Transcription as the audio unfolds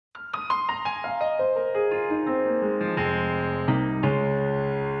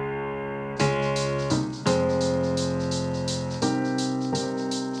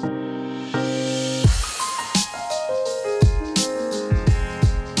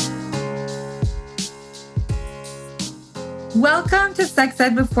Welcome to Sex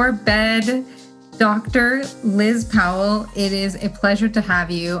Ed Before Bed, Dr. Liz Powell. It is a pleasure to have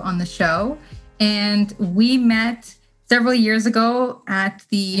you on the show. And we met several years ago at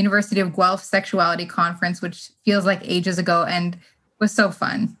the University of Guelph Sexuality Conference, which feels like ages ago and was so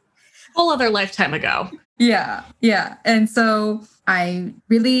fun. Whole other lifetime ago. Yeah. And so I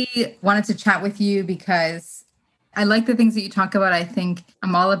really wanted to chat with you because I like the things that you talk about. I think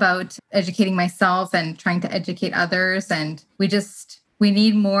I'm all about educating myself and trying to educate others. And we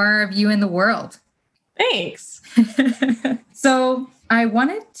need more of you in the world. Thanks. So I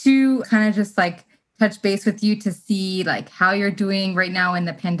wanted to kind of just touch base with you to see how you're doing right now in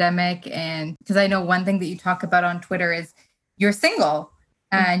the pandemic. And because I know one thing that you talk about on Twitter is you're single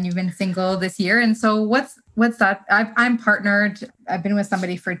and you've been single this year. And so what's that? I'm partnered. I've been with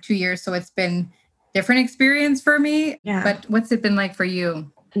somebody for 2 years. So it's been different experience for me. Yeah. But what's it been like for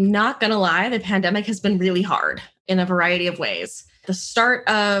you? Not gonna lie, the pandemic has been really hard in a variety of ways. The start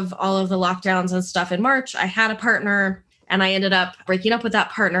of all of the lockdowns and stuff in March, I had a partner and I ended up breaking up with that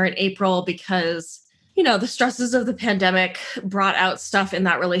partner in April because, the stresses of the pandemic brought out stuff in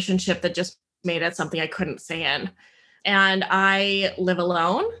that relationship that just made it something I couldn't stay in. And I live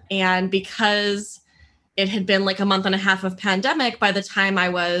alone. And because it had been like a month and a half of pandemic, by the time I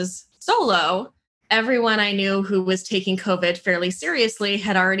was solo, everyone I knew who was taking COVID fairly seriously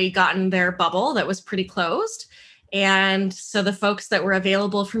had already gotten their bubble that was pretty closed. And so the folks that were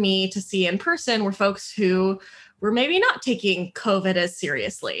available for me to see in person were folks who were maybe not taking COVID as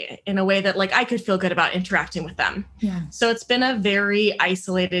seriously in a way that I could feel good about interacting with them. Yeah. So it's been a very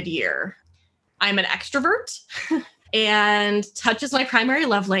isolated year. I'm an extrovert and touch is my primary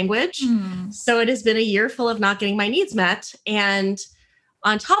love language. So it has been a year full of not getting my needs met. And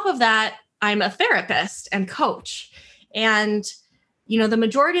on top of that, I'm a therapist and coach. And, the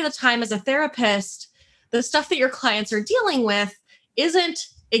majority of the time as a therapist, the stuff that your clients are dealing with isn't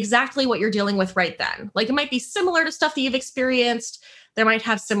exactly what you're dealing with right then. It might be similar to stuff that you've experienced. There might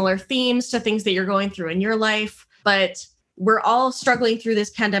have similar themes to things that you're going through in your life, but we're all struggling through this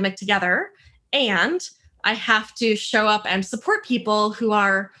pandemic together. And I have to show up and support people who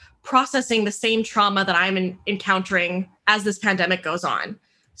are processing the same trauma that I'm encountering as this pandemic goes on.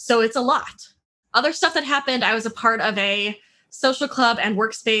 So it's a lot. Other stuff that happened, I was a part of a social club and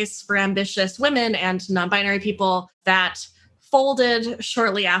workspace for ambitious women and non-binary people that folded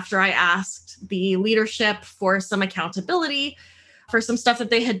shortly after I asked the leadership for some accountability for some stuff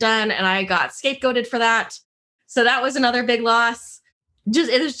that they had done, and I got scapegoated for that. So that was another big loss.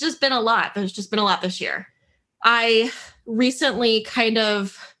 It has just been a lot. There's just been a lot this year. I recently kind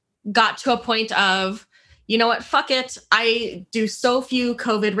of got to a point of, you know what, fuck it. I do so few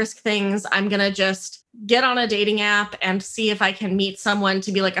COVID risk things. I'm going to just get on a dating app and see if I can meet someone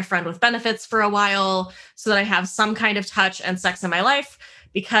to be a friend with benefits for a while so that I have some kind of touch and sex in my life,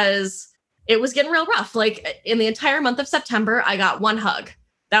 because it was getting real rough. In the entire month of September, I got one hug.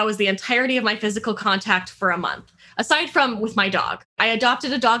 That was the entirety of my physical contact for a month, aside from with my dog. I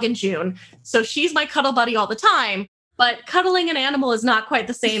adopted a dog in June, so she's my cuddle buddy all the time, but cuddling an animal is not quite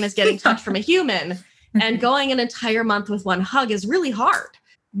the same as getting touch from a human. And going an entire month with one hug is really hard.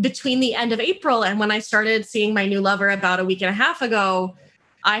 Between the end of April and when I started seeing my new lover about a week and a half ago,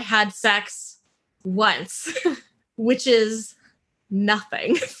 I had sex once, which is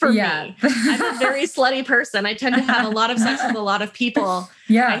nothing for me. I'm a very slutty person. I tend to have a lot of sex with a lot of people.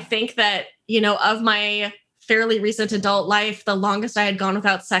 Yeah. I think that, of my fairly recent adult life, the longest I had gone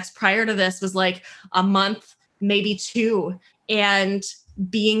without sex prior to this was a month, maybe 2. And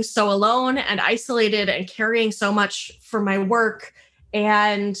being so alone and isolated and carrying so much for my work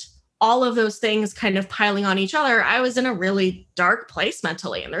and all of those things kind of piling on each other, I was in a really dark place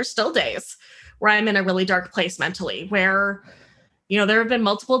mentally. And there's still days where I'm in a really dark place mentally where, there have been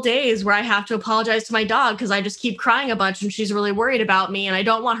multiple days where I have to apologize to my dog because I just keep crying a bunch and she's really worried about me. And I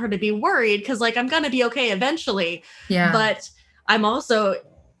don't want her to be worried because I'm going to be okay eventually. Yeah. But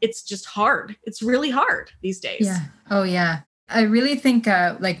it's just hard. It's really hard these days. Yeah. Oh, yeah. I really think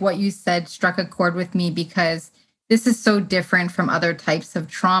what you said struck a chord with me because this is so different from other types of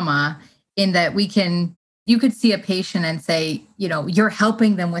trauma in that you could see a patient and say, you're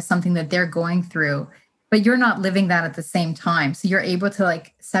helping them with something that they're going through, but you're not living that at the same time. So you're able to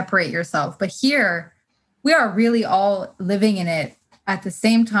separate yourself. But here we are really all living in it at the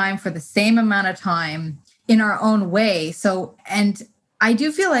same time for the same amount of time in our own way. So, and I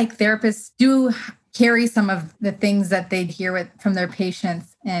do feel like therapists do carry some of the things that they'd hear from their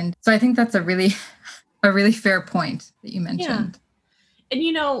patients. And so I think that's a really fair point that you mentioned. Yeah.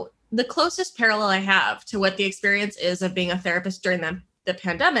 And the closest parallel I have to what the experience is of being a therapist during the the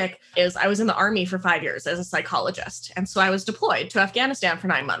pandemic is I was in the Army for 5 years as a psychologist. And so I was deployed to Afghanistan for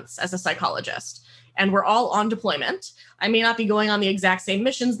 9 months as a psychologist. And we're all on deployment. I may not be going on the exact same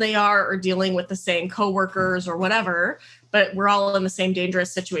missions they are or dealing with the same coworkers or whatever, but we're all in the same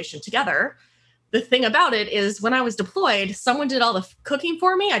dangerous situation together. The thing about it is when I was deployed, someone did all the cooking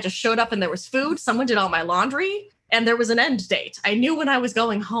for me. I just showed up and there was food. Someone did all my laundry and there was an end date. I knew when I was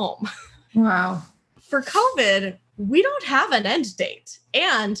going home. Wow. For COVID, we don't have an end date.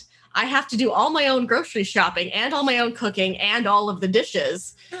 And I have to do all my own grocery shopping and all my own cooking and all of the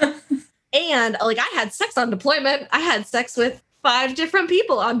dishes. And like I had sex on deployment. I had sex with 5 different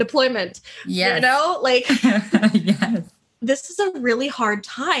people on deployment. Yes. You know, like yes. This is a really hard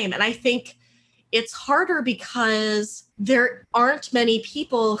time. And I think it's harder because there aren't many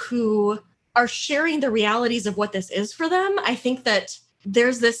people who are sharing the realities of what this is for them. I think that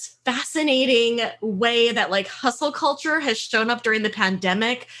there's this fascinating way that like hustle culture has shown up during the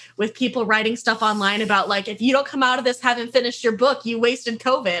pandemic with people writing stuff online about like, if you don't come out of this having finished your book, you wasted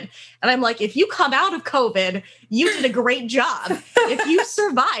COVID. And I'm like, if you come out of COVID, you did a great job. If you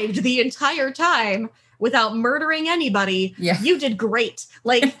survived the entire time without murdering anybody, you did great.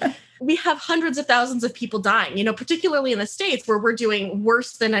 Like we have hundreds of thousands of people dying, you know, particularly in the States where we're doing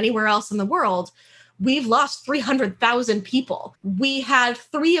worse than anywhere else in the world. We've lost 300,000 people. We had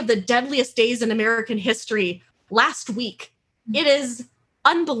 3 of the deadliest days in American history last week. It is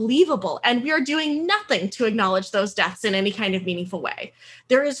unbelievable. And we are doing nothing to acknowledge those deaths in any kind of meaningful way.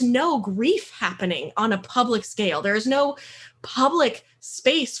 There is no grief happening on a public scale. There is no public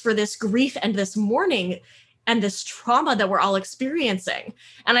space for this grief and this mourning and this trauma that we're all experiencing.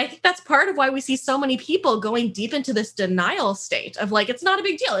 And I think that's part of why we see so many people going deep into this denial state of like, it's not a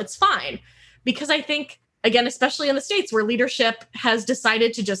big deal. It's fine. Because I think, again, especially in the States where leadership has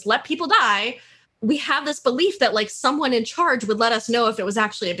decided to just let people die, we have this belief that like someone in charge would let us know if it was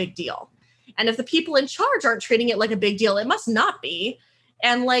actually a big deal. And if the people in charge aren't treating it like a big deal, it must not be.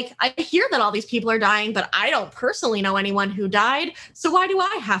 And like, I hear that all these people are dying, but I don't personally know anyone who died. So why do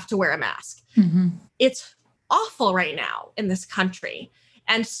I have to wear a mask? Mm-hmm. It's awful right now in this country.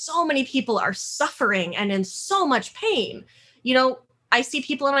 And so many people are suffering and in so much pain. You know, I see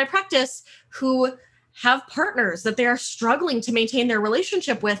people in my practice who have partners that they are struggling to maintain their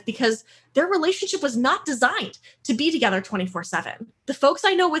relationship with because their relationship was not designed to be together 24/7. The folks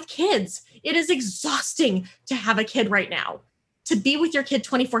I know with kids, it is exhausting to have a kid right now, to be with your kid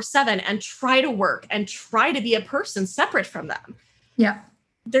 24/7 and try to work and try to be a person separate from them. Yeah.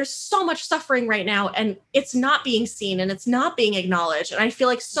 There's so much suffering right now and it's not being seen and it's not being acknowledged. And I feel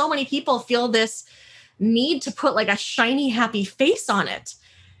like so many people feel this need to put like a shiny, happy face on it.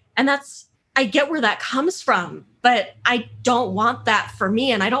 And I get where that comes from, but I don't want that for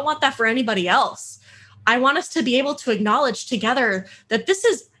me. And I don't want that for anybody else. I want us to be able to acknowledge together that this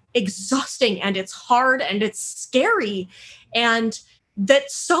is exhausting and it's hard and it's scary. And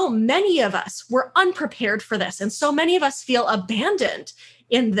that so many of us were unprepared for this. And so many of us feel abandoned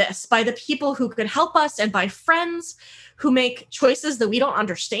in this by the people who could help us and by friends who make choices that we don't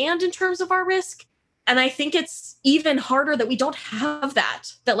understand in terms of our risk. And I think it's even harder that we don't have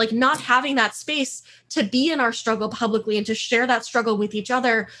that like not having that space to be in our struggle publicly and to share that struggle with each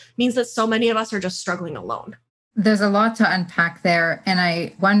other means that so many of us are just struggling alone. There's a lot to unpack there. And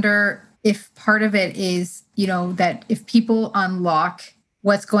I wonder if part of it is, you know, that if people unlock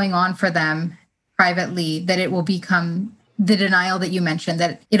what's going on for them privately, that it will become the denial that you mentioned,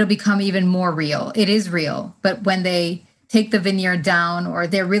 that it'll become even more real. It is real. But when they take the veneer down or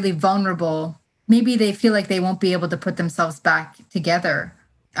they're really vulnerable, maybe they feel like they won't be able to put themselves back together.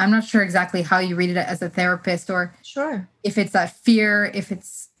 I'm not sure exactly how you read it as a therapist or sure if it's that fear, if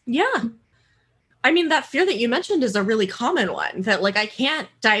it's... Yeah. I mean, that fear that you mentioned is a really common one that like, I can't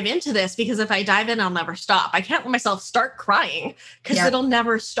dive into this because if I dive in, I'll never stop. I can't let myself start crying because it'll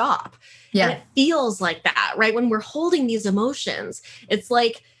never stop. Yeah. And it feels like that, right? When we're holding these emotions, it's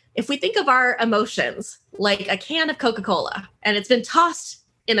like, if we think of our emotions like a can of Coca-Cola and it's been tossed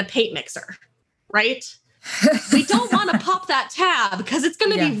in a paint mixer, right? We don't want to pop that tab because it's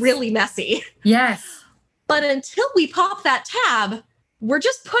going to be really messy. Yes. But until we pop that tab, we're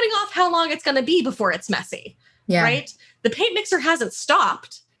just putting off how long it's going to be before it's messy, right? The paint mixer hasn't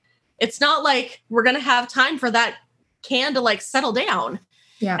stopped. It's not like we're going to have time for that can to like settle down.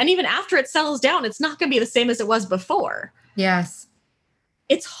 Yeah. And even after it settles down, it's not going to be the same as it was before. Yes.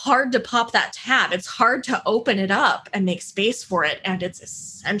 It's hard to pop that tab. It's hard to open it up and make space for it. And it's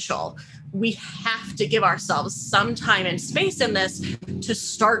essential. We have to give ourselves some time and space in this to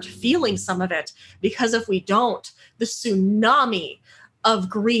start feeling some of it. Because if we don't, the tsunami of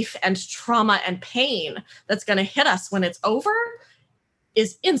grief and trauma and pain that's going to hit us when it's over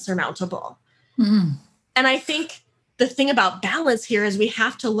is insurmountable. Mm. And I think the thing about balance here is we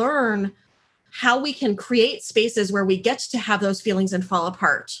have to learn how we can create spaces where we get to have those feelings and fall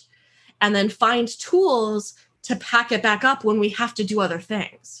apart, and then find tools to pack it back up when we have to do other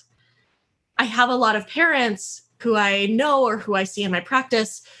things. I have a lot of parents who I know or who I see in my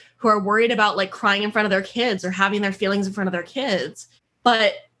practice who are worried about like crying in front of their kids or having their feelings in front of their kids.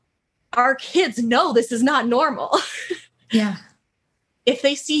 But our kids know this is not normal. Yeah. If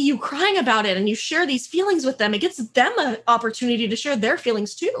they see you crying about it and you share these feelings with them, it gives them an opportunity to share their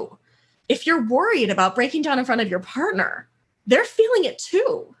feelings too. If you're worried about breaking down in front of your partner, they're feeling it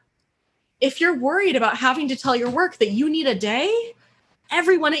too. If you're worried about having to tell your work that you need a day,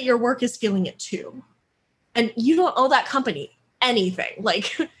 everyone at your work is feeling it too. And you don't owe that company anything.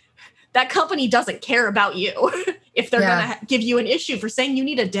 Like that company doesn't care about you if they're going to give you an issue for saying you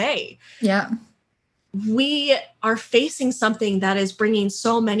need a day. Yeah. We are facing something that is bringing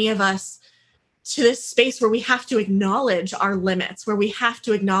so many of us to this space where we have to acknowledge our limits, where we have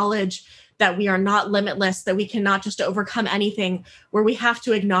to acknowledge that we are not limitless, that we cannot just overcome anything, where we have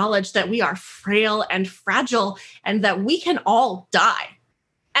to acknowledge that we are frail and fragile and that we can all die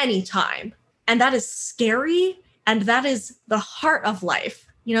anytime. And that is scary. And that is the heart of life.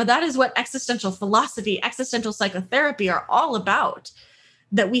 You know, that is what existential philosophy, existential psychotherapy are all about,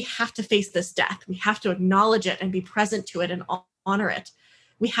 that we have to face this death. We have to acknowledge it and be present to it and honor it.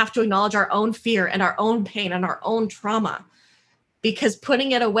 We have to acknowledge our own fear and our own pain and our own trauma, because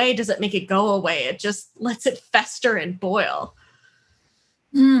putting it away doesn't make it go away. It just lets it fester and boil.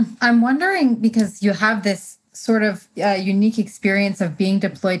 I'm wondering, because you have this sort of unique experience of being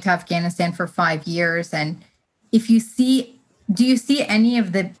deployed to Afghanistan for 5 years. And do you see any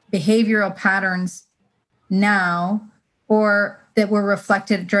of the behavioral patterns now or that were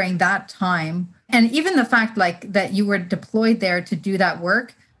reflected during that time? And even the fact like that you were deployed there to do that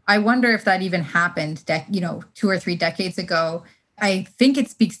work, I wonder if that even happened, 2 or 3 decades ago. I think it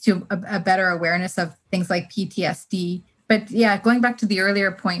speaks to a better awareness of things like PTSD. But yeah, going back to the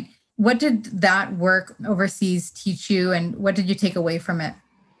earlier point, what did that work overseas teach you, and what did you take away from it?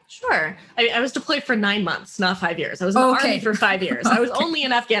 Sure. I was deployed for 9 months, not 5 years. I was in the Army for 5 years. I was only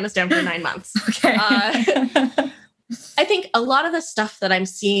in Afghanistan for 9 months. Okay. I think a lot of the stuff that I'm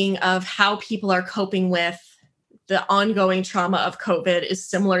seeing of how people are coping with the ongoing trauma of COVID is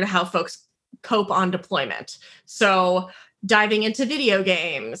similar to how folks cope on deployment. So diving into video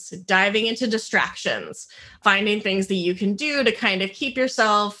games, diving into distractions, finding things that you can do to kind of keep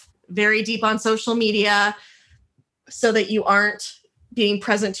yourself very deep on social media so that you aren't being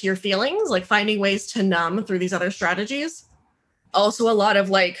present to your feelings, like finding ways to numb through these other strategies. Also a lot of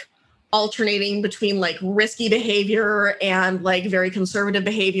like alternating between like risky behavior and like very conservative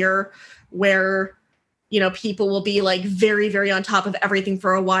behavior where, you know, people will be like very, very on top of everything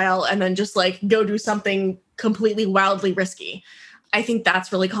for a while and then just like go do something completely wildly risky. I think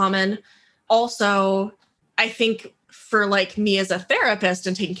that's really common. Also, I think for like me as a therapist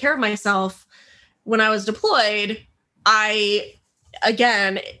and taking care of myself, when I was deployed,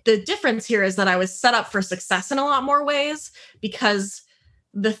 again, the difference here is that I was set up for success in a lot more ways, because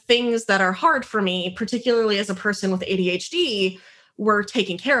the things that are hard for me, particularly as a person with ADHD, were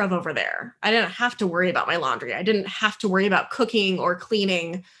taken care of over there. I didn't have to worry about my laundry. I didn't have to worry about cooking or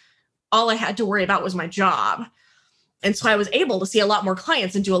cleaning. All I had to worry about was my job. And so I was able to see a lot more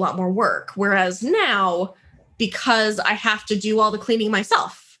clients and do a lot more work. Whereas now, because I have to do all the cleaning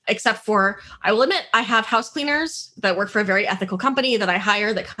myself, except for, I will admit, I have house cleaners that work for a very ethical company that I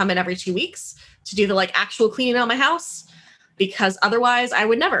hire that come in every 2 weeks to do the like actual cleaning on my house, because otherwise I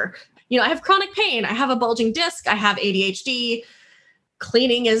would never. You know, I have chronic pain. I have a bulging disc. I have ADHD.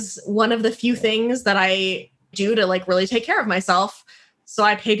 Cleaning is one of the few things that I do to like really take care of myself. So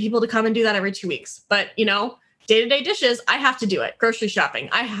I pay people to come and do that every 2 weeks. But, you know, day-to-day dishes, I have to do it. Grocery shopping,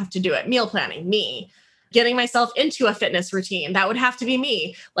 I have to do it. Meal planning, me. Getting myself into a fitness routine, that would have to be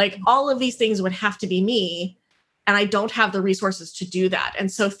me. Like all of these things would have to be me. And I don't have the resources to do that. And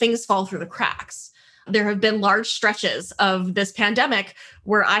so things fall through the cracks. There have been large stretches of this pandemic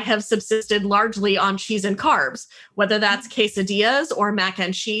where I have subsisted largely on cheese and carbs, whether that's quesadillas or mac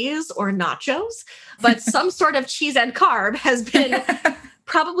and cheese or nachos, but some sort of cheese and carb has been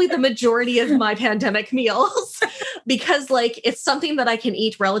probably the majority of my pandemic meals, because like it's something that I can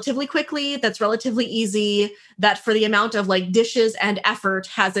eat relatively quickly, that's relatively easy, that for the amount of like dishes and effort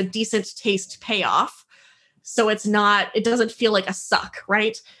has a decent taste payoff. So it doesn't feel like a suck,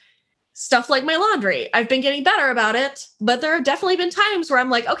 right? Stuff like my laundry, I've been getting better about it, but there have definitely been times where I'm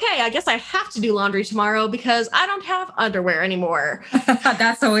like, okay, I guess I have to do laundry tomorrow because I don't have underwear anymore.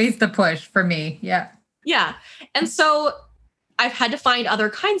 That's always the push for me. Yeah. Yeah. And so I've had to find other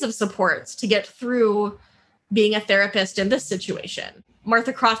kinds of supports to get through being a therapist in this situation.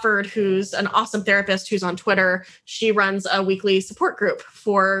 Martha Crawford, who's an awesome therapist who's on Twitter, she runs a weekly support group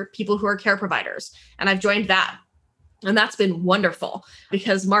for people who are care providers. And I've joined that. And that's been wonderful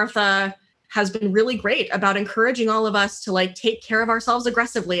because Martha has been really great about encouraging all of us to like take care of ourselves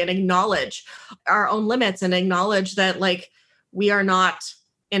aggressively and acknowledge our own limits and acknowledge that like we are not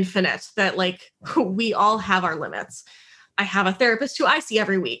infinite, that like we all have our limits. I have a therapist who I see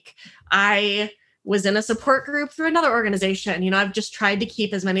every week. I was in a support group through another organization. You know, I've just tried to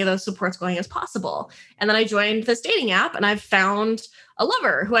keep as many of those supports going as possible. And then I joined this dating app and I've found a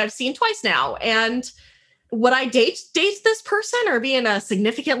lover who I've seen twice now. And would I date this person or be in a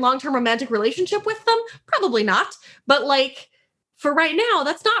significant long-term romantic relationship with them? Probably not. But like for right now,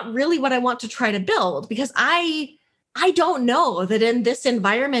 that's not really what I want to try to build because I don't know that in this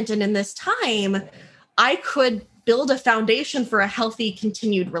environment and in this time, I could build a foundation for a healthy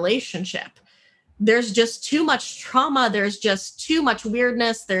continued relationship. There's just too much trauma. There's just too much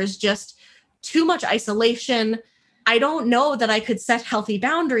weirdness. There's just too much isolation. I don't know that I could set healthy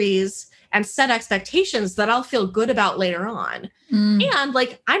boundaries and set expectations that I'll feel good about later on. And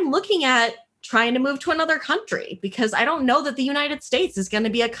like, I'm looking at trying to move to another country because I don't know that the United States is going to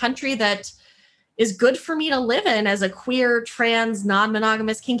be a country that is good for me to live in as a queer, trans,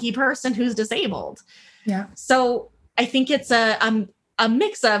 non-monogamous, kinky person who's disabled. Yeah. So I think it's a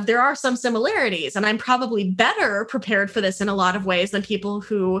mix of, there are some similarities and I'm probably better prepared for this in a lot of ways than people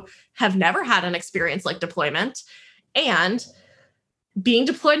who have never had an experience like deployment. And being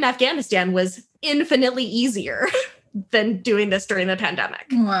deployed in Afghanistan was infinitely easier than doing this during the pandemic.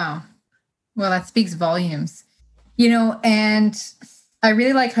 Wow. Well, that speaks volumes, you know, and I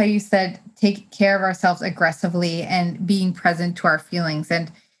really like how you said, take care of ourselves aggressively and being present to our feelings.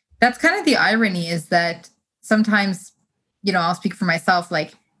 And that's kind of the irony is that sometimes, you know, I'll speak for myself,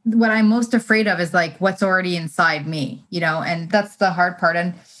 like what I'm most afraid of is like what's already inside me, you know, and that's the hard part.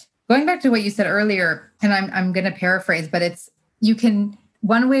 And going back to what you said earlier, and I'm going to paraphrase, but it's,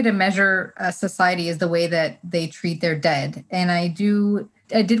 one way to measure a society is the way that they treat their dead. And I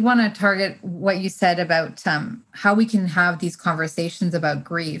did want to target what you said about how we can have these conversations about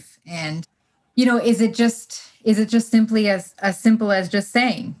grief. And, you know, is it just simply as simple as just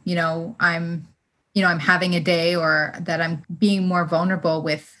saying, I'm having a day, or that I'm being more vulnerable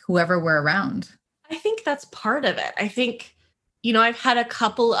with whoever we're around? I think that's part of it. I think, I've had a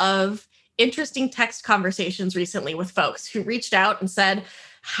couple of interesting text conversations recently with folks who reached out and said,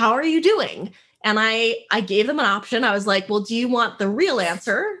 "How are you doing?" And I gave them an option. I was like, well, do you want the real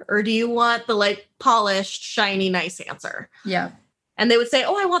answer or do you want the like polished, shiny, nice answer? Yeah. And they would say,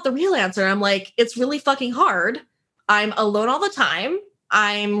 "Oh, I want the real answer." I'm like, it's really fucking hard. I'm alone all the time.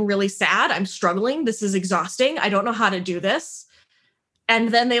 I'm really sad. I'm struggling. This is exhausting. I don't know how to do this. And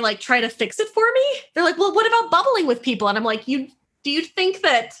then they like try to fix it for me. They're like, "Well, what about bubbling with people?" And I'm like, do you think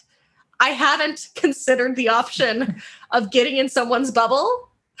that I haven't considered the option of getting in someone's bubble?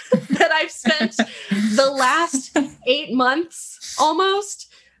 That I've spent the last 8 months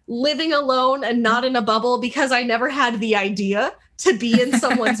almost living alone and not in a bubble because I never had the idea to be in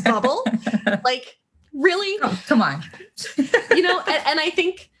someone's bubble. Like, really? Oh, come on. And I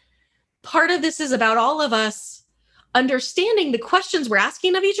think part of this is about all of us understanding the questions we're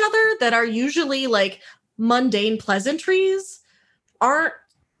asking of each other that are usually like mundane pleasantries aren't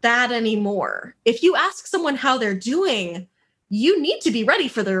that anymore. If you ask someone how they're doing, you need to be ready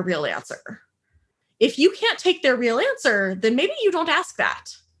for their real answer. If you can't take their real answer, then maybe you don't ask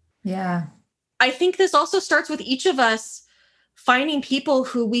that. Yeah. I think this also starts with each of us finding people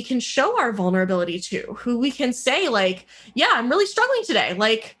who we can show our vulnerability to, who we can say like, "Yeah, I'm really struggling today.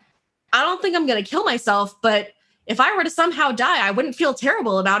 Like, I don't think I'm going to kill myself, but if I were to somehow die, I wouldn't feel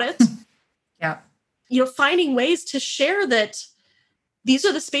terrible about it." Yeah. Finding ways to share that these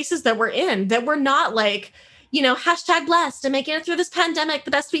are the spaces that we're in, that we're not like, #blessed and making it through this pandemic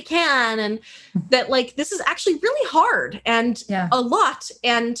the best we can. And that like, this is actually really hard and a lot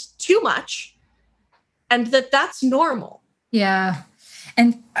and too much. And that's normal. Yeah.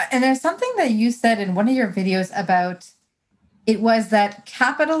 And there's something that you said in one of your videos about, it was that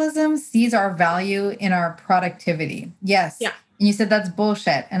capitalism sees our value in our productivity. Yes. Yeah. And you said that's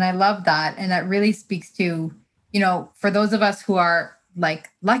bullshit. And I love that. And that really speaks to, for those of us who are like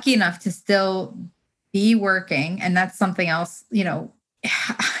lucky enough to still be working. And that's something else,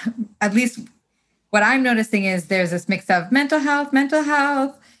 at least what I'm noticing is there's this mix of mental health,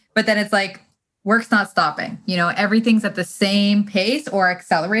 but then it's like work's not stopping, everything's at the same pace or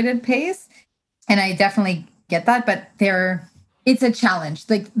accelerated pace. And I definitely get that, but it's a challenge.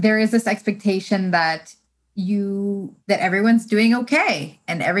 Like there is this expectation that that everyone's doing okay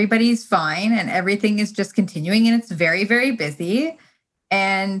and everybody's fine and everything is just continuing and it's very, very busy.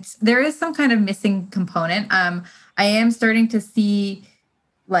 And there is some kind of missing component. I am starting to see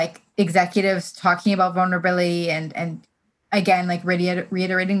like executives talking about vulnerability and again, like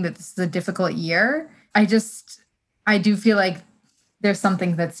reiterating that this is a difficult year. I do feel like there's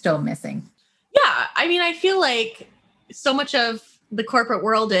something that's still missing. Yeah. I mean, I feel like so much of the corporate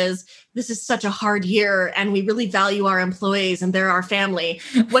world is this is such a hard year and we really value our employees and they're our family.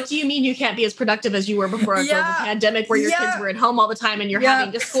 What do you mean you can't be as productive as you were before a global pandemic where your kids were at home all the time and you're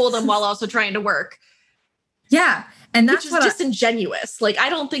having to school them while also trying to work? Yeah. And that's which is disingenuous. Like, I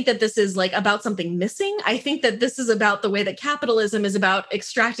don't think that this is like about something missing. I think that this is about the way that capitalism is about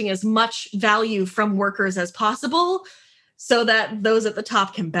extracting as much value from workers as possible so that those at the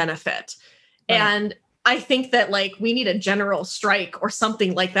top can benefit. Right. And I think that like we need a general strike or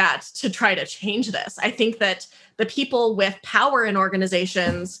something like that to try to change this. I think that the people with power in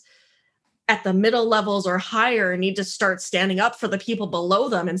organizations at the middle levels or higher need to start standing up for the people below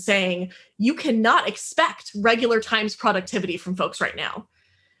them and saying, you cannot expect regular times productivity from folks right now.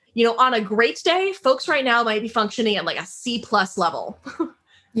 You know, on a great day, folks right now might be functioning at like a C+ level.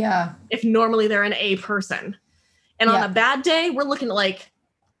 Yeah. If normally they're an A person. And on a bad day, we're looking at like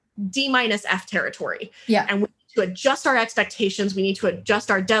D- F territory. Yeah. And we need to adjust our expectations. We need to adjust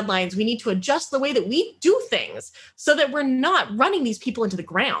our deadlines. We need to adjust the way that we do things so that we're not running these people into the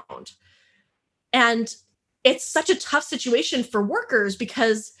ground. And it's such a tough situation for workers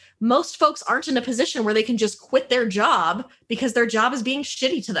because most folks aren't in a position where they can just quit their job because their job is being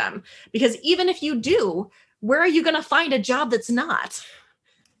shitty to them. Because even if you do, where are you going to find a job that's not?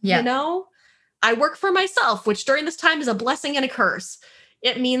 Yeah. You know, I work for myself, which during this time is a blessing and a curse.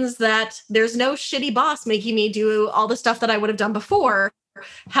 It means that there's no shitty boss making me do all the stuff that I would have done before.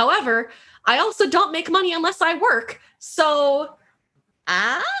 However, I also don't make money unless I work. So,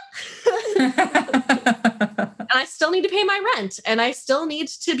 and I still need to pay my rent and I still need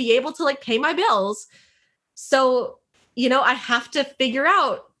to be able to like pay my bills. So, you know, I have to figure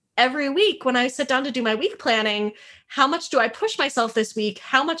out every week when I sit down to do my week planning, how much do I push myself this week?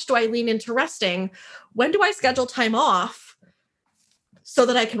 How much do I lean into resting? When do I schedule time off so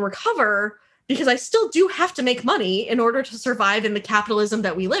that I can recover? Because I still do have to make money in order to survive in the capitalism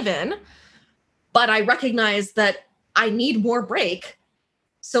that we live in. But I recognize that I need more break.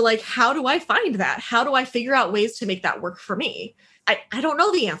 So like, how do I find that? How do I figure out ways to make that work for me? I don't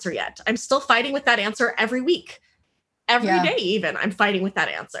know the answer yet. I'm still fighting with that answer every week. Every day, even, I'm fighting with that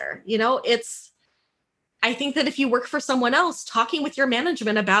answer. You know, I think that if you work for someone else, talking with your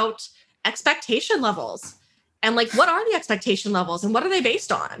management about expectation levels and like, what are the expectation levels and what are they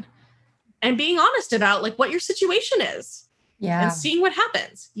based on? And being honest about like what your situation is. Yeah. And seeing what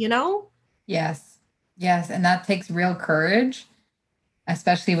happens, you know? Yes. Yes. And that takes real courage,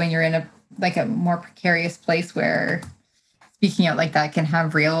 especially when you're in a more precarious place where speaking out like that can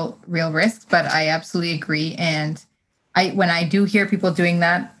have real risks. But I absolutely agree. And when I do hear people doing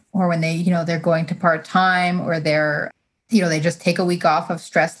that, or when they, you know, they're going to part-time or they're, you know, they just take a week off of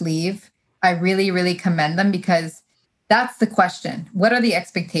stress leave, I really, really commend them because that's the question. What are the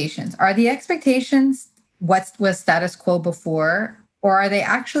expectations? Are the expectations what was status quo before, or are they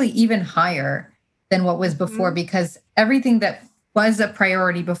actually even higher than what was before? Mm-hmm. Because everything that was a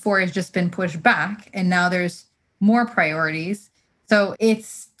priority before has just been pushed back and now there's more priorities. So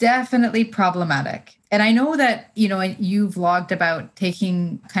it's definitely problematic. And I know that, you know, you vlogged about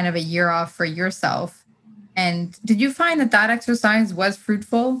taking kind of a year off for yourself. And did you find that exercise was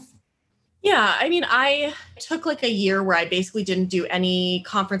fruitful? Yeah. I mean, I took like a year where I basically didn't do any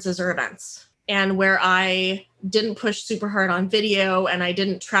conferences or events and where I didn't push super hard on video and I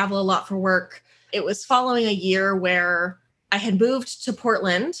didn't travel a lot for work. It was following a year where I had moved to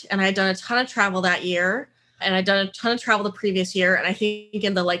Portland and I had done a ton of travel that year. And I'd done a ton of travel the previous year. And I think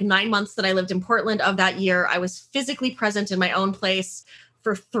in the like 9 months that I lived in Portland of that year, I was physically present in my own place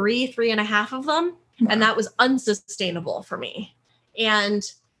for 3.5 of them. Wow. And that was unsustainable for me. And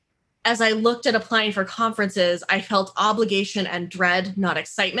as I looked at applying for conferences, I felt obligation and dread, not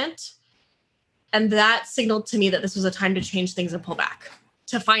excitement. And that signaled to me that this was a time to change things and pull back,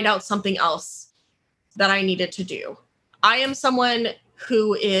 to find out something else that I needed to do. I am someone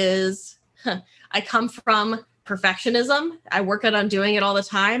who is... I come from perfectionism. I work on doing it all the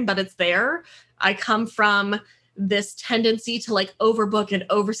time, but it's there. I come from this tendency to like overbook and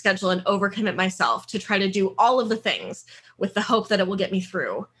overschedule and overcommit myself to try to do all of the things with the hope that it will get me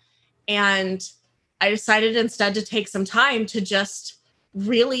through. And I decided instead to take some time to just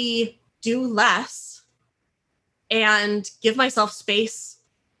really do less and give myself space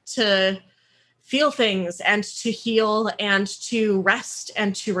to feel things and to heal and to rest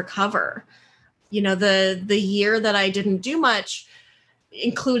and to recover. You know, the year that I didn't do much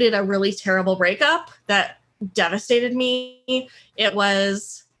included a really terrible breakup that devastated me. It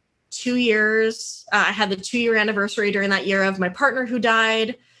was 2 years. I had the 2-year anniversary during that year of my partner who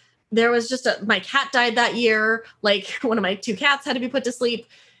died. There was just my cat died that year. Like one of my 2 cats had to be put to sleep.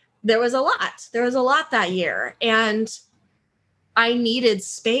 There was a lot that year. And I needed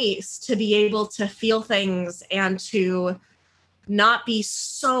space to be able to feel things and to not be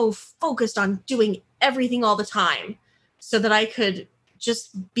so focused on doing everything all the time so that I could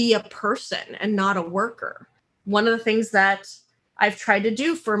just be a person and not a worker. One of the things that I've tried to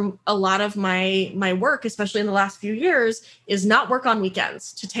do for a lot of my work, especially in the last few years, is not work on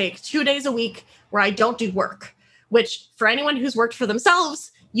weekends, to take 2 days a week where I don't do work, which for anyone who's worked for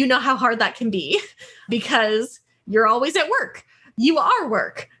themselves, you know how hard that can be because you're always at work. You are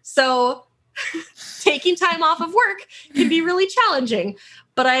work. So taking time off of work can be really challenging.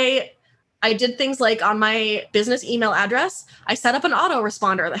 But I did things like on my business email address, I set up an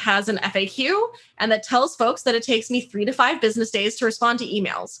autoresponder that has an FAQ and that tells folks that it takes me 3 to 5 business days to respond to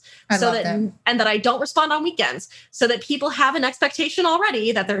emails. And that I don't respond on weekends, so that people have an expectation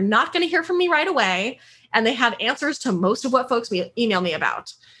already that they're not going to hear from me right away. And they have answers to most of what folks email me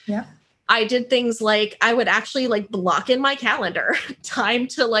about. Yeah. I did things like I would actually like block in my calendar time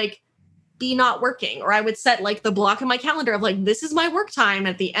to like be not working, or I would set like the block in my calendar of like, this is my work time.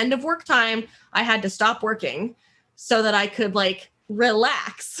 At the end of work time, I had to stop working so that I could like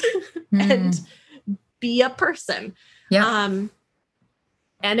relax and be a person. Yeah.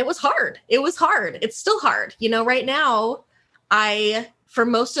 And it was hard. It's still hard. You know, right now, for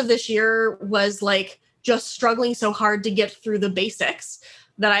most of this year was like just struggling so hard to get through the basics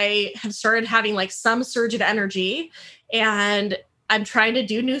that I have started having like some surge of energy, and I'm trying to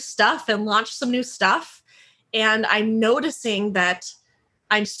do new stuff and launch some new stuff. And I'm noticing that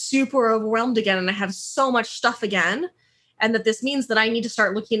I'm super overwhelmed again and I have so much stuff again. And that this means that I need to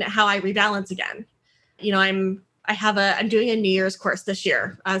start looking at how I rebalance again. You know, I'm doing a New Year's course this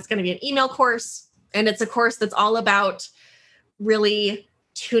year. It's going to be an email course, and it's a course that's all about really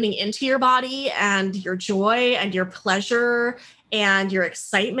tuning into your body and your joy and your pleasure and your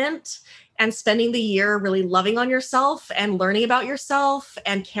excitement, and spending the year really loving on yourself and learning about yourself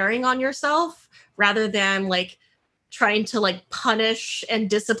and caring on yourself, rather than like trying to like punish and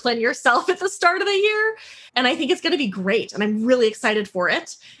discipline yourself at the start of the year. And I think it's going to be great. And I'm really excited for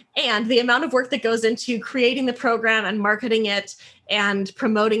it. And the amount of work that goes into creating the program and marketing it and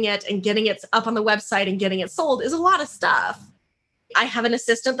promoting it and getting it up on the website and getting it sold is a lot of stuff. I have an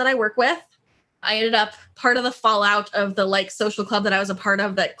assistant that I work with. I ended up, part of the fallout of the like social club that I was a part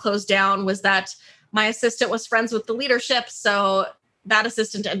of that closed down was that my assistant was friends with the leadership. So that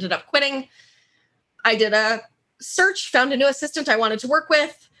assistant ended up quitting. I did a search, found a new assistant I wanted to work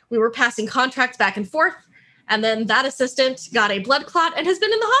with. We were passing contracts back and forth. And then that assistant got a blood clot and has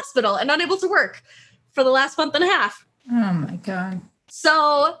been in the hospital and unable to work for the last month and a half. Oh my God.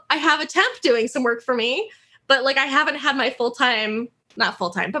 So I have a temp doing some work for me, but like I haven't had my not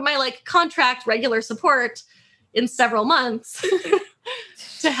full-time, but my like contract regular support in several months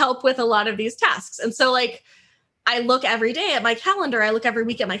to help with a lot of these tasks. And so like, I look every day at my calendar, I look every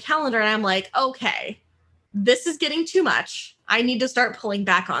week at my calendar, and I'm like, okay, this is getting too much. I need to start pulling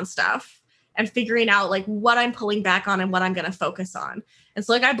back on stuff and figuring out like what I'm pulling back on and what I'm going to focus on. And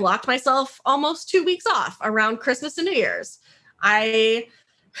so like, I blocked myself almost 2 weeks off around Christmas and New Year's. I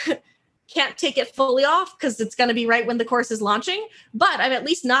can't take it fully off because it's going to be right when the course is launching, but I'm at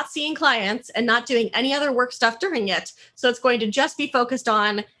least not seeing clients and not doing any other work stuff during it. So it's going to just be focused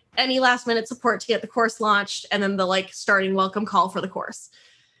on any last minute support to get the course launched, and then the like starting welcome call for the course,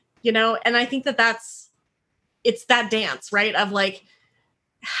 you know? And I think that it's that dance, right? Of like,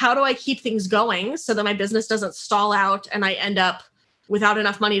 how do I keep things going so that my business doesn't stall out and I end up without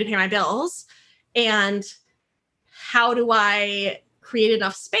enough money to pay my bills? And how do I create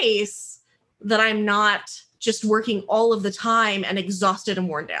enough space that I'm not just working all of the time and exhausted and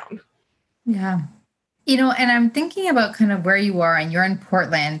worn down? Yeah. You know, and I'm thinking about kind of where you are, and you're in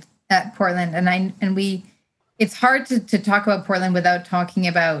Portland, it's hard to talk about Portland without talking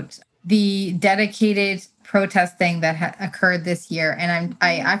about the dedicated protesting that occurred this year. And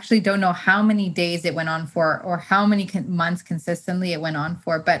I actually don't know how many days it went on for, or how many months consistently it went on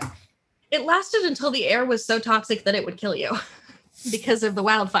for, but it lasted until the air was so toxic that it would kill you because of the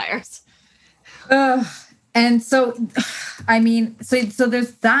wildfires. And so, I mean, so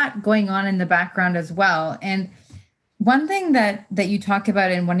there's that going on in the background as well. And one thing that you talk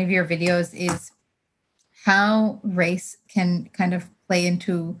about in one of your videos is how race can kind of play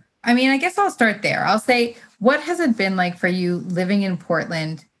into I mean, I guess I'll start there. I'll say, what has it been like for you living in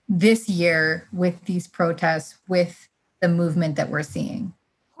Portland this year with these protests, with the movement that we're seeing?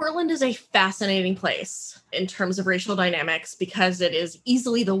 Portland is a fascinating place in terms of racial dynamics because it is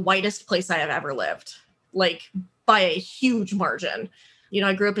easily the whitest place I have ever lived, like by a huge margin. You know,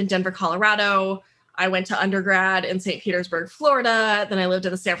 I grew up in Denver, Colorado. I went to undergrad in St. Petersburg, Florida. Then I lived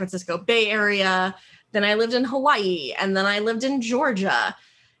in the San Francisco Bay Area. Then I lived in Hawaii. And then I lived in Georgia.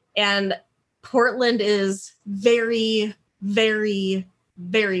 And Portland is very, very,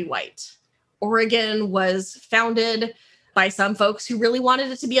 very white. Oregon was founded by some folks who really wanted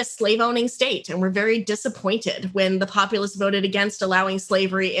it to be a slave-owning state and were very disappointed when the populace voted against allowing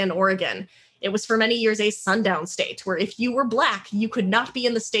slavery in Oregon. It was for many years a sundown state where if you were Black, you could not be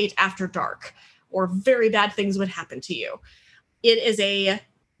in the state after dark or very bad things would happen to you. It is a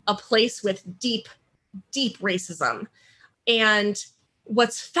place with deep, deep racism. And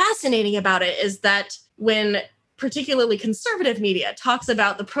what's fascinating about it is that when particularly conservative media talks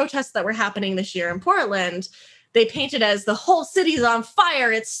about the protests that were happening this year in Portland, they paint it as the whole city's on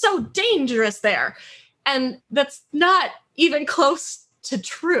fire. It's so dangerous there. And that's not even close to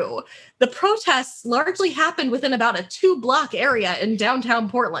true. The protests largely happened within about a 2-block area in downtown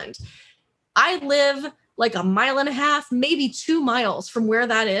Portland. I live like a mile and a half, maybe 2 miles from where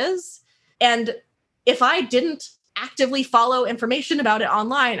that is. And if I didn't actively follow information about it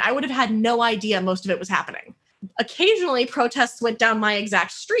online, I would have had no idea most of it was happening. Occasionally, protests went down my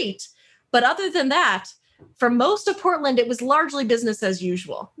exact street. But other than that, for most of Portland, it was largely business as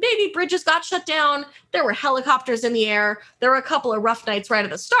usual. Maybe bridges got shut down. There were helicopters in the air. There were a couple of rough nights right at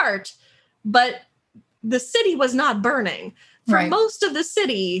the start, but the city was not burning. For most of the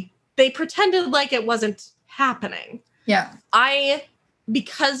city, they pretended like it wasn't happening. Yeah. I,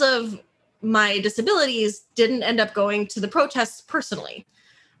 because of my disabilities, didn't end up going to the protests personally.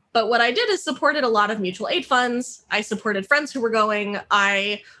 But what I did is supported a lot of mutual aid funds. I supported friends who were going.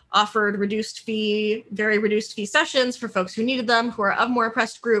 I offered very reduced fee sessions for folks who needed them, who are of more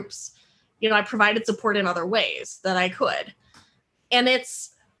oppressed groups. You know, I provided support in other ways that I could. And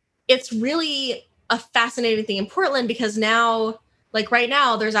it's really a fascinating thing in Portland because now, like right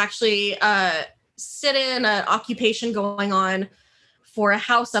now, there's actually a sit-in, an occupation going on for a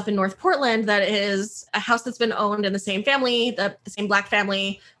house up in North Portland that is a house that's been owned in the same family, the same Black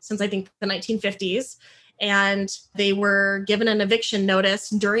family, since I think the 1950s. And they were given an eviction notice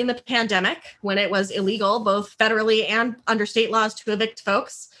during the pandemic when it was illegal, both federally and under state laws, to evict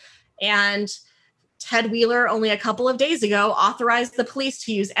folks. And Ted Wheeler, only a couple of days ago, authorized the police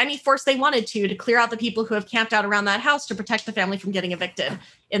to use any force they wanted to clear out the people who have camped out around that house to protect the family from getting evicted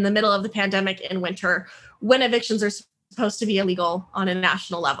in the middle of the pandemic in winter, when evictions are supposed to be illegal on a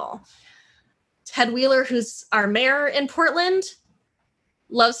national level. Ted Wheeler, who's our mayor in Portland,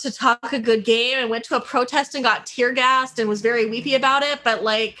 loves to talk a good game and went to a protest and got tear gassed and was very weepy about it. But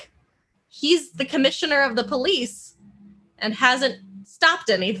like, he's the commissioner of the police and hasn't stopped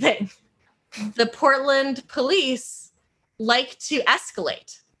anything. The Portland police like to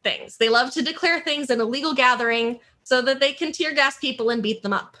escalate things. They love to declare things an illegal gathering so that they can tear gas people and beat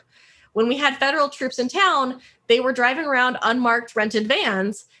them up. When we had federal troops in town, they were driving around unmarked rented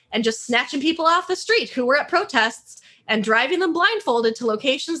vans and just snatching people off the street who were at protests and driving them blindfolded to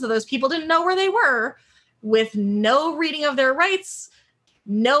locations that those people didn't know where they were, with no reading of their rights,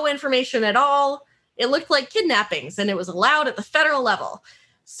 no information at all. It looked like kidnappings, and it was allowed at the federal level.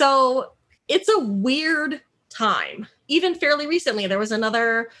 So it's a weird time. Even fairly recently, there was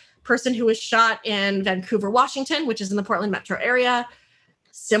another person who was shot in Vancouver, Washington, which is in the Portland metro area.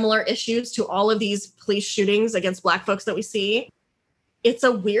 Similar issues to all of these police shootings against Black folks that we see. It's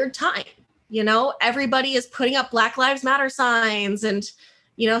a weird time. You know, everybody is putting up Black Lives Matter signs and,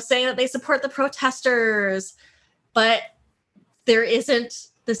 you know, saying that they support the protesters, but there isn't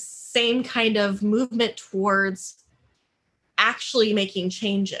the same kind of movement towards actually making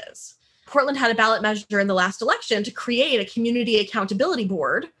changes. Portland had a ballot measure in the last election to create a community accountability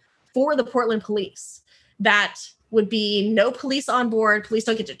board for the Portland police that would be no police on board. Police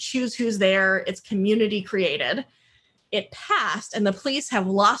don't get to choose who's there. It's community created. It passed, and the police have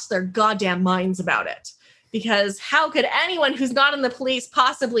lost their goddamn minds about it. Because how could anyone who's not in the police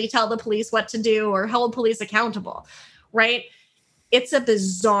possibly tell the police what to do or hold police accountable, right? It's a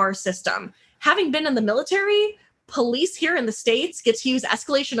bizarre system. Having been in the military, police here in the States get to use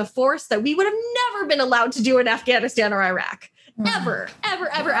escalation of force that we would have never been allowed to do in Afghanistan or Iraq. Ever.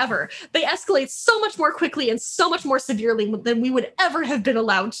 They escalate so much more quickly and so much more severely than we would ever have been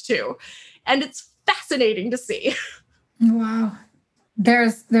allowed to. And it's fascinating to see. Wow.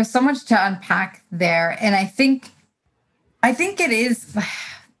 There's so much to unpack there. And I think it is,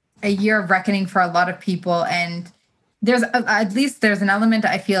 a year of reckoning for a lot of people. And at least there's an element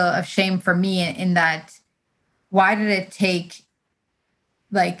I feel of shame for me in that, why did it take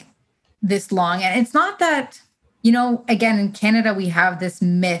like this long? And it's not that, again, in Canada, we have this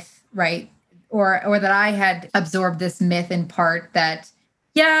myth, right? Or that I had absorbed this myth in part that,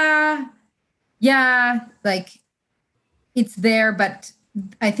 yeah, like it's there. But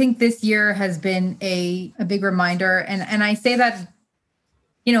I think this year has been a big reminder. And I say that,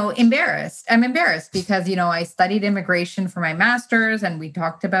 embarrassed. I'm embarrassed because, I studied immigration for my master's and we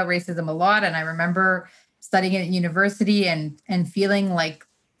talked about racism a lot. And I remember studying it at university and feeling like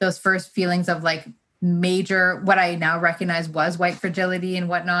those first feelings of like major, what I now recognize was white fragility and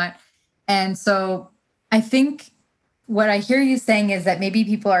whatnot. And so I think what I hear you saying is that maybe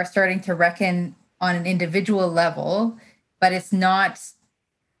people are starting to reckon on an individual level, but it's not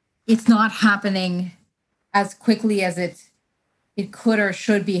happening as quickly as it could or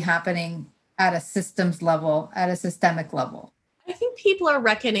should be happening at a systems level, at a systemic level. I think people are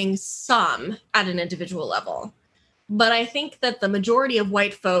reckoning some at an individual level, but I think that the majority of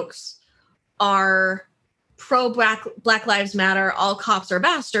white folks are pro-Black Lives Matter, all cops are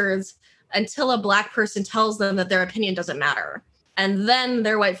bastards, until a Black person tells them that their opinion doesn't matter. And then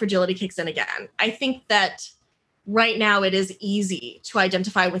their white fragility kicks in again. I think that right now it is easy to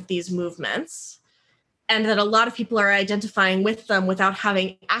identify with these movements, and that a lot of people are identifying with them without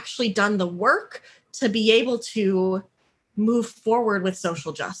having actually done the work to be able to move forward with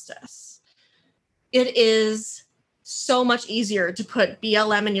social justice. It is so much easier to put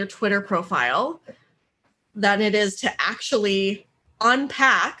BLM in your Twitter profile than it is to actually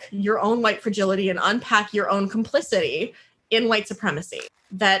unpack your own white fragility and unpack your own complicity in white supremacy.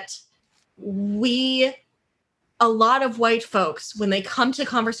 That a lot of white folks, when they come to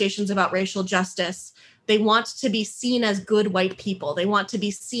conversations about racial justice, they want to be seen as good white people. They want to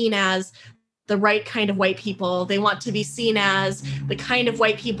be seen as the right kind of white people. They want to be seen as the kind of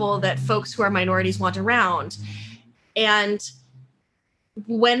white people that folks who are minorities want around. And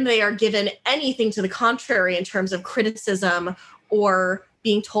when they are given anything to the contrary in terms of criticism or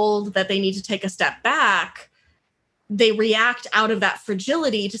being told that they need to take a step back, they react out of that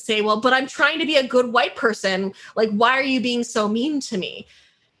fragility to say, well, but I'm trying to be a good white person. Like, why are you being so mean to me?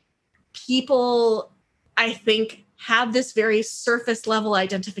 People, I think, have this very surface level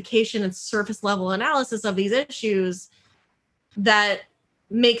identification and surface level analysis of these issues that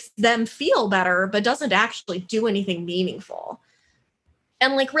makes them feel better, but doesn't actually do anything meaningful.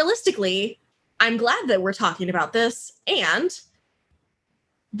 And like, realistically, I'm glad that we're talking about this, and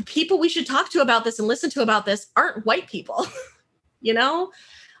the people we should talk to about this and listen to about this aren't white people.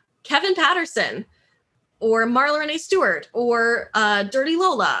 Kevin Patterson or Marla Renee Stewart or Dirty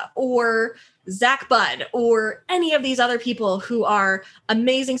Lola or Zach Budd or any of these other people who are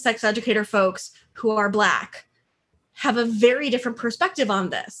amazing sex educator folks who are Black have a very different perspective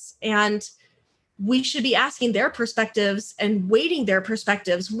on this. And we should be asking their perspectives and weighting their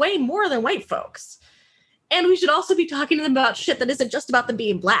perspectives way more than white folks. And we should also be talking to them about shit that isn't just about them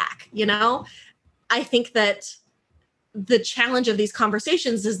being Black, I think that the challenge of these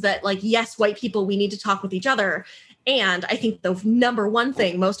conversations is that, like, yes, white people, we need to talk with each other. And I think the number one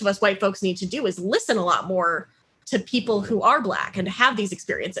thing most of us white folks need to do is listen a lot more to people who are Black and have these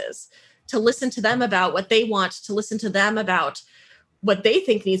experiences, to listen to them about what they want, to listen to them about what they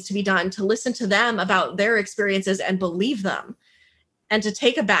think needs to be done, to listen to them about their experiences and believe them, and to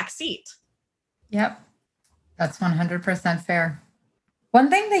take a back seat. Yep. That's 100% fair.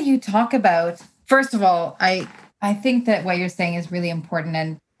 One thing that you talk about, first of all, I think that what you're saying is really important.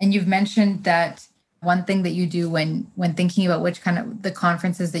 And you've mentioned that one thing that you do when thinking about which kind of the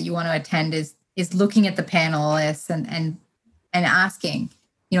conferences that you want to attend is looking at the panelists and asking,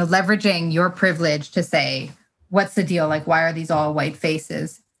 leveraging your privilege to say, what's the deal? Like, why are these all white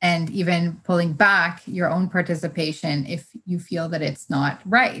faces? And even pulling back your own participation if you feel that it's not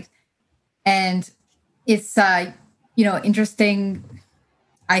right. And it's, interesting.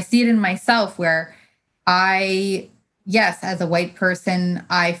 I see it in myself where yes, as a white person,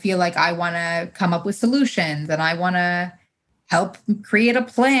 I feel like I want to come up with solutions and I want to help create a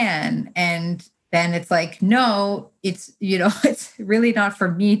plan. And then it's like, no, it's, it's really not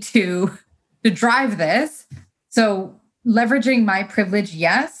for me to drive this. So leveraging my privilege,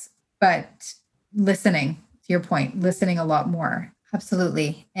 yes, but listening, to your point, listening a lot more.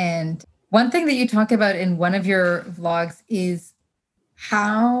 Absolutely. And one thing that you talk about in one of your vlogs is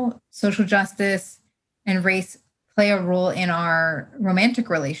how social justice and race play a role in our romantic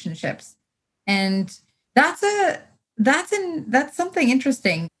relationships. And that's something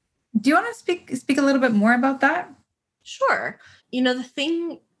interesting. Do you want to speak a little bit more about that? Sure. The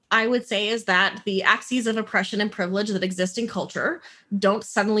thing I would say is that the axes of oppression and privilege that exist in culture don't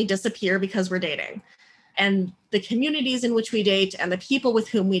suddenly disappear because we're dating. And the communities in which we date and the people with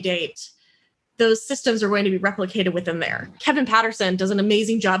whom we date, those systems are going to be replicated within there. Kevin Patterson does an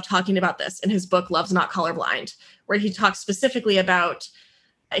amazing job talking about this in his book, Love's Not Colorblind, where he talks specifically about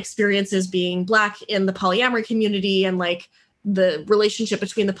experiences being Black in the polyamory community and like the relationship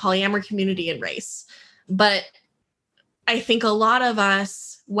between the polyamory community and race. But I think a lot of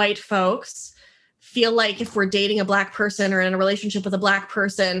us white folks feel like if we're dating a Black person or in a relationship with a Black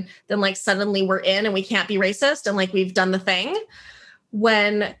person, then like suddenly we're in and we can't be racist and like we've done the thing.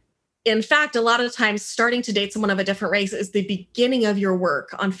 When in fact, a lot of times starting to date someone of a different race is the beginning of your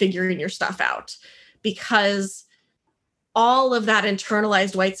work on figuring your stuff out, because all of that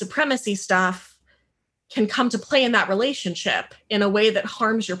internalized white supremacy stuff can come to play in that relationship in a way that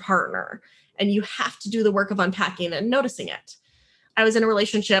harms your partner. And you have to do the work of unpacking and noticing it. I was in a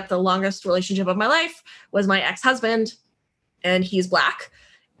relationship, the longest relationship of my life was my ex-husband, and he's Black.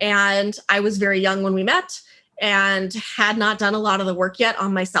 And I was very young when we met and had not done a lot of the work yet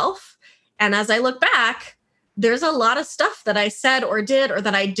on myself. And as I look back, there's a lot of stuff that I said or did or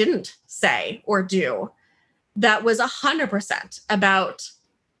that I didn't say or do that was 100% about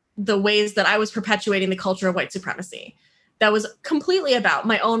the ways that I was perpetuating the culture of white supremacy. That was completely about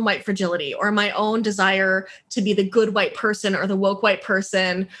my own white fragility or my own desire to be the good white person or the woke white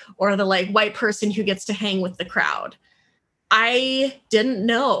person or the like white person who gets to hang with the crowd. I didn't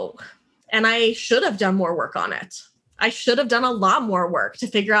know, and I should have done more work on it. I should have done a lot more work to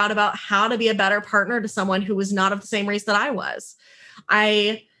figure out about how to be a better partner to someone who was not of the same race that I was.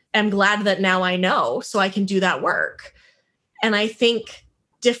 I am glad that now I know, so I can do that work. And I think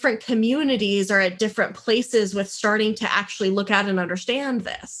different communities are at different places with starting to actually look at and understand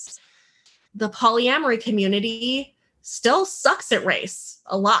this. The polyamory community still sucks at race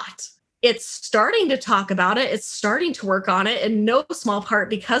a lot. It's starting to talk about it. It's starting to work on it in no small part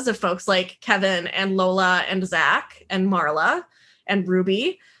because of folks like Kevin and Lola and Zach and Marla and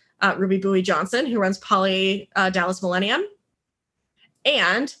Ruby Bowie Johnson, who runs Poly Dallas Millennium.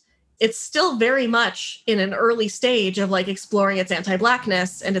 And it's still very much in an early stage of like exploring its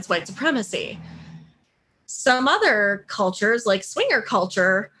anti-Blackness and its white supremacy. Some other cultures, like swinger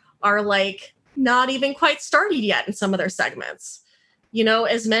culture, are like not even quite started yet in some of their segments. You know,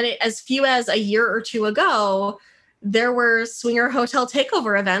 as few as a year or two ago, there were swinger hotel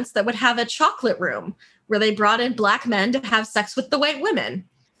takeover events that would have a chocolate room where they brought in Black men to have sex with the white women.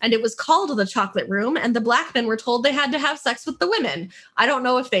 And it was called the chocolate room, and the Black men were told they had to have sex with the women. I don't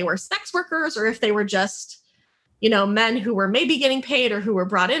know if they were sex workers or if they were just, you know, men who were maybe getting paid or who were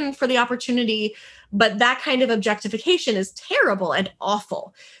brought in for the opportunity. But that kind of objectification is terrible and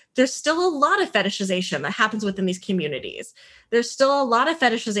awful. There's still a lot of fetishization that happens within these communities. There's still a lot of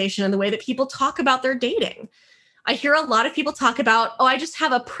fetishization in the way that people talk about their dating. I hear a lot of people talk about, oh, I just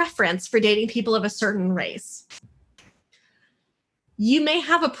have a preference for dating people of a certain race. You may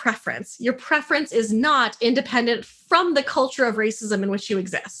have a preference. Your preference is not independent from the culture of racism in which you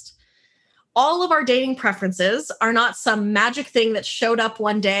exist. All of our dating preferences are not some magic thing that showed up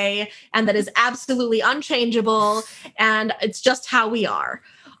one day and that is absolutely unchangeable, and it's just how we are.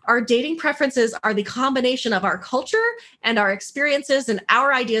 Our dating preferences are the combination of our culture and our experiences and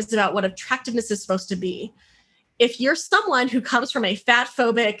our ideas about what attractiveness is supposed to be. If you're someone who comes from a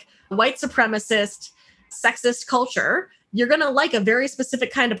fat-phobic, white supremacist, sexist culture, you're going to like a very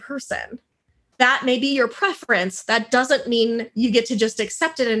specific kind of person. That may be your preference. That doesn't mean you get to just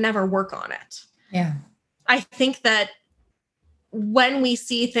accept it and never work on it. Yeah. I think that when we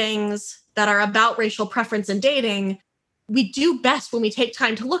see things that are about racial preference in dating, we do best when we take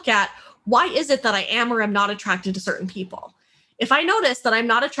time to look at, why is it that I am or am not attracted to certain people? If I notice that I'm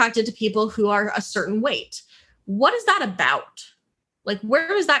not attracted to people who are a certain weight, what is that about? Like,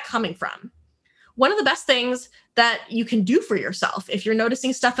 where is that coming from? One of the best things that you can do for yourself, if you're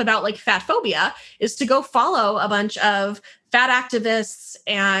noticing stuff about like fat phobia, is to go follow a bunch of fat activists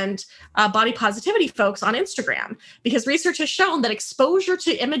and body positivity folks on Instagram, because research has shown that exposure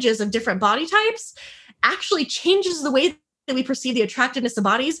to images of different body types actually changes the way that we perceive the attractiveness of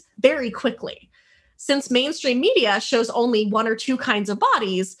bodies very quickly. Since mainstream media shows only one or two kinds of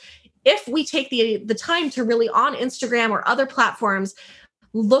bodies, if we take the time to really on Instagram or other platforms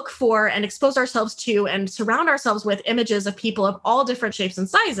look for and expose ourselves to and surround ourselves with images of people of all different shapes and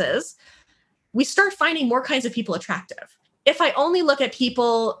sizes, we start finding more kinds of people attractive. If I only look at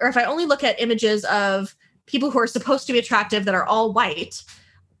people, or if I only look at images of people who are supposed to be attractive that are all white,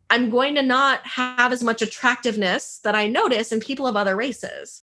 I'm going to not have as much attractiveness that I notice in people of other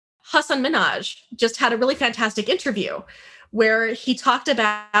races. Hasan Minhaj just had a really fantastic interview where he talked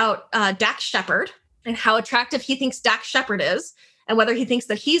about Dax Shepard and how attractive he thinks Dax Shepard is, and whether he thinks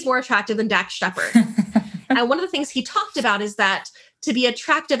that he's more attractive than Dax Shepard. And one of the things he talked about is that to be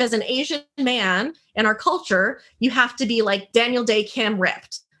attractive as an Asian man in our culture, you have to be like Daniel Day Kim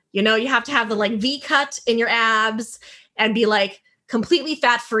ripped. You know, you have to have the like V cut in your abs and be like completely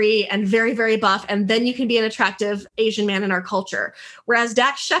fat free and very, very buff. And then you can be an attractive Asian man in our culture. Whereas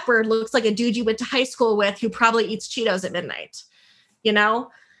Dax Shepard looks like a dude you went to high school with who probably eats Cheetos at midnight. You know,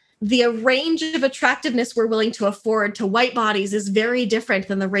 the range of attractiveness we're willing to afford to white bodies is very different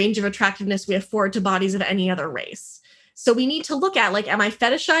than the range of attractiveness we afford to bodies of any other race. So we need to look at, like, am I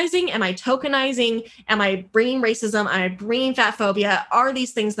fetishizing? Am I tokenizing? Am I bringing racism? Am I bringing fat phobia? Are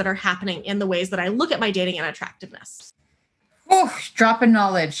these things that are happening in the ways that I look at my dating and attractiveness? Oh, drop of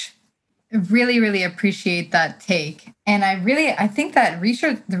knowledge. I really, really appreciate that take. And I think that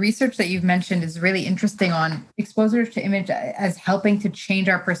the research that you've mentioned is really interesting on exposure to image as helping to change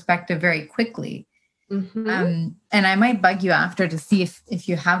our perspective very quickly. Mm-hmm. And I might bug you after to see if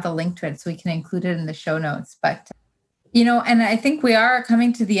you have the link to it so we can include it in the show notes. But, you know, and I think we are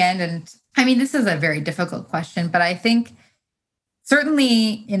coming to the end. And I mean, this is a very difficult question, but I think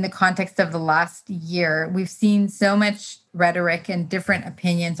certainly in the context of the last year, we've seen so much rhetoric and different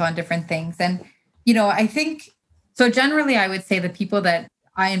opinions on different things. And, you know, I think, so generally I would say the people that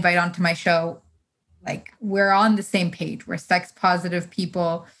I invite onto my show, like, we're on the same page. We're sex positive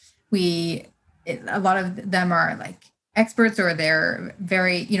people. A lot of them are like experts, or they're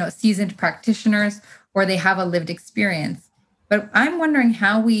very, you know, seasoned practitioners, or they have a lived experience. But I'm wondering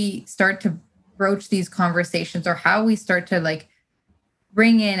how we start to broach these conversations, or how we start to like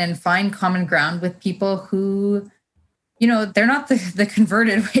bring in and find common ground with people who, you know, they're not the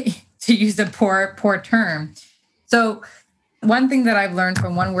converted way, to use a poor term. So one thing that I've learned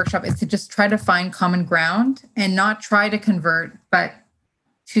from one workshop is to just try to find common ground and not try to convert, but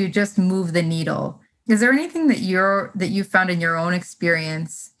to just move the needle. Is there anything that you found in your own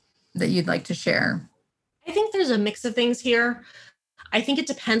experience that you'd like to share? I think there's a mix of things here. I think it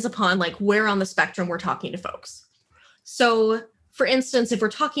depends upon like where on the spectrum we're talking to folks. So for instance, if we're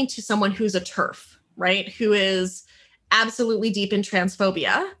talking to someone who's a TERF, right, who is absolutely deep in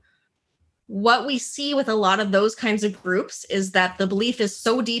transphobia, what we see with a lot of those kinds of groups is that the belief is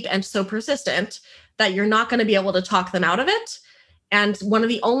so deep and so persistent that you're not going to be able to talk them out of it. And one of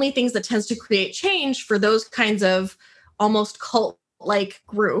the only things that tends to create change for those kinds of almost cult-like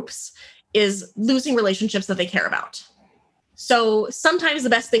groups is losing relationships that they care about. So sometimes the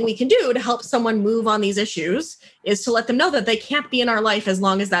best thing we can do to help someone move on these issues is to let them know that they can't be in our life as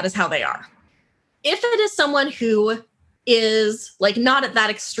long as that is how they are. If it is someone who is like not at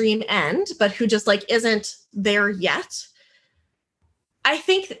that extreme end, but who just like isn't there yet, I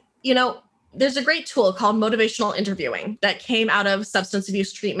think, you know, there's a great tool called motivational interviewing that came out of substance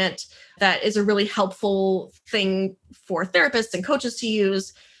abuse treatment that is a really helpful thing for therapists and coaches to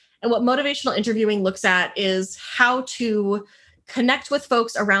use. And what motivational interviewing looks at is how to connect with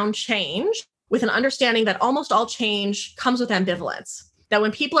folks around change with an understanding that almost all change comes with ambivalence. That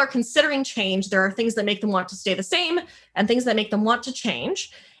when people are considering change, there are things that make them want to stay the same and things that make them want to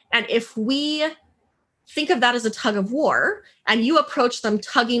change. And if we think of that as a tug of war and you approach them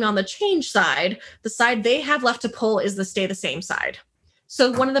tugging on the change side, the side they have left to pull is the stay the same side.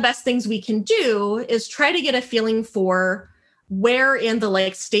 So one of the best things we can do is try to get a feeling for where in the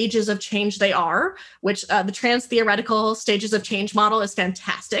like stages of change they are, which the trans theoretical stages of change model is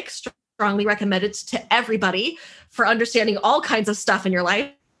fantastic. Strongly recommended to everybody for understanding all kinds of stuff in your life.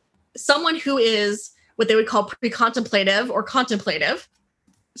 Someone who is what they would call pre-contemplative or contemplative.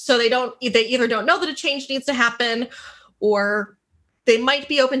 So they either don't know that a change needs to happen, or they might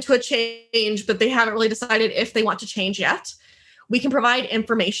be open to a change, but they haven't really decided if they want to change yet. We can provide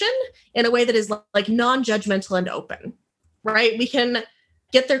information in a way that is like non-judgmental and open. Right? We can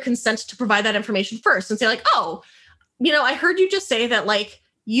get their consent to provide that information first and say like, oh, you know, I heard you just say that like,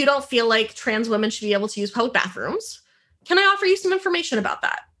 you don't feel like trans women should be able to use public bathrooms. Can I offer you some information about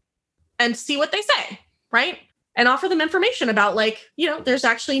that? And see what they say, right? And offer them information about like, you know, there's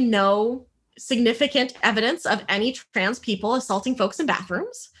actually no significant evidence of any trans people assaulting folks in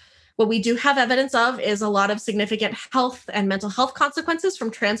bathrooms. What we do have evidence of is a lot of significant health and mental health consequences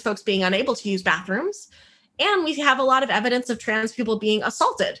from trans folks being unable to use bathrooms. And we have a lot of evidence of trans people being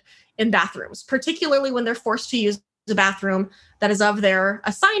assaulted in bathrooms, particularly when they're forced to use a bathroom that is of their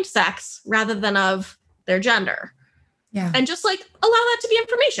assigned sex rather than of their gender. Yeah. And just like allow that to be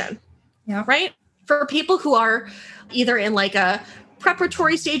information. Yeah. Right. For people who are either in like a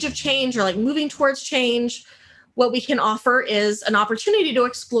preparatory stage of change or like moving towards change, what we can offer is an opportunity to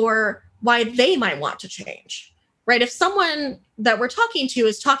explore why they might want to change. right? If someone that we're talking to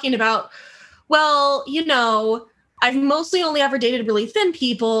is talking about, well, I've mostly only ever dated really thin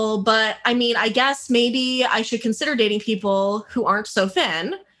people, but I mean, I guess maybe I should consider dating people who aren't so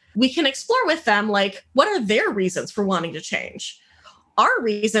thin. We can explore with them, like, what are their reasons for wanting to change? Our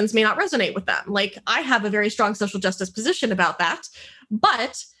reasons may not resonate with them. Like, I have a very strong social justice position about that,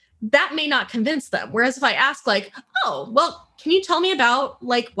 but that may not convince them. Whereas if I ask, like, oh, well, can you tell me about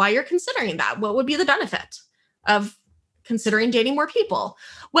like why you're considering that? What would be the benefit of considering dating more people?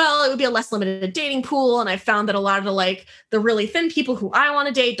 Well, it would be a less limited dating pool. And I found that a lot of the really thin people who I want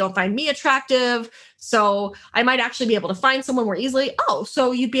to date don't find me attractive. So I might actually be able to find someone more easily. Oh,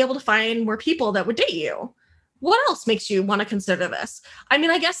 so you'd be able to find more people that would date you. What else makes you want to consider this? I mean,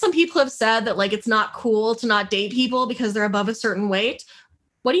 I guess some people have said that like, it's not cool to not date people because they're above a certain weight.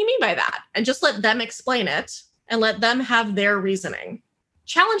 What do you mean by that? And just let them explain it and let them have their reasoning.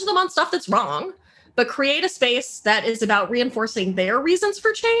 Challenge them on stuff that's wrong, but create a space that is about reinforcing their reasons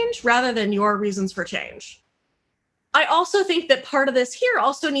for change rather than your reasons for change. I also think that part of this here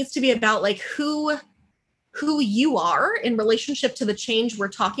also needs to be about like who you are in relationship to the change we're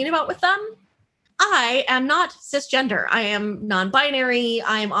talking about with them. I am not cisgender. I am non-binary.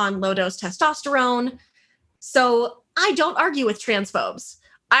 I'm on low-dose testosterone. So I don't argue with transphobes.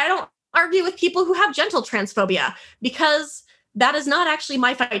 I don't argue with people who have gentle transphobia because that is not actually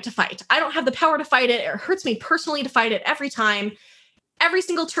my fight to fight. I don't have the power to fight it. It hurts me personally to fight it every time. Every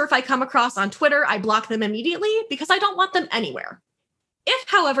single TERF I come across on Twitter, I block them immediately because I don't want them anywhere. If,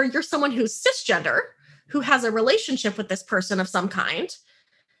 however, you're someone who's cisgender, who has a relationship with this person of some kind,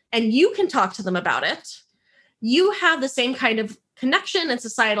 and you can talk to them about it, you have the same kind of connection and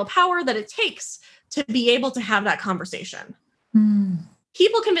societal power that it takes to be able to have that conversation.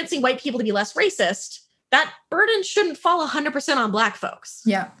 People convincing white people to be less racist, that burden shouldn't fall 100% on Black folks.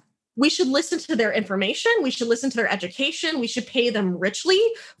 Yeah. We should listen to their information. We should listen to their education. We should pay them richly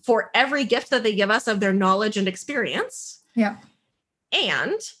for every gift that they give us of their knowledge and experience. Yeah.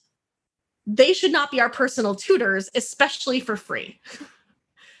 And they should not be our personal tutors, especially for free.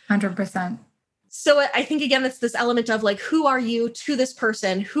 100%. So I think, again, it's this element of like, who are you to this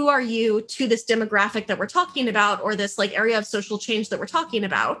person? Who are you to this demographic that we're talking about, or this like area of social change that we're talking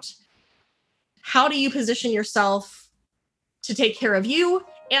about? How do you position yourself to take care of you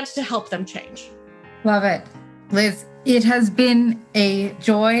and to help them change? Love it. Liz, it has been a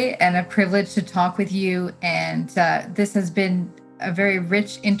joy and a privilege to talk with you. And this has been a very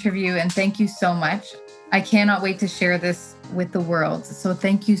rich interview. And thank you so much. I cannot wait to share this with the world. So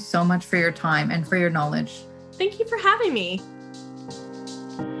thank you so much for your time and for your knowledge. Thank you for having me.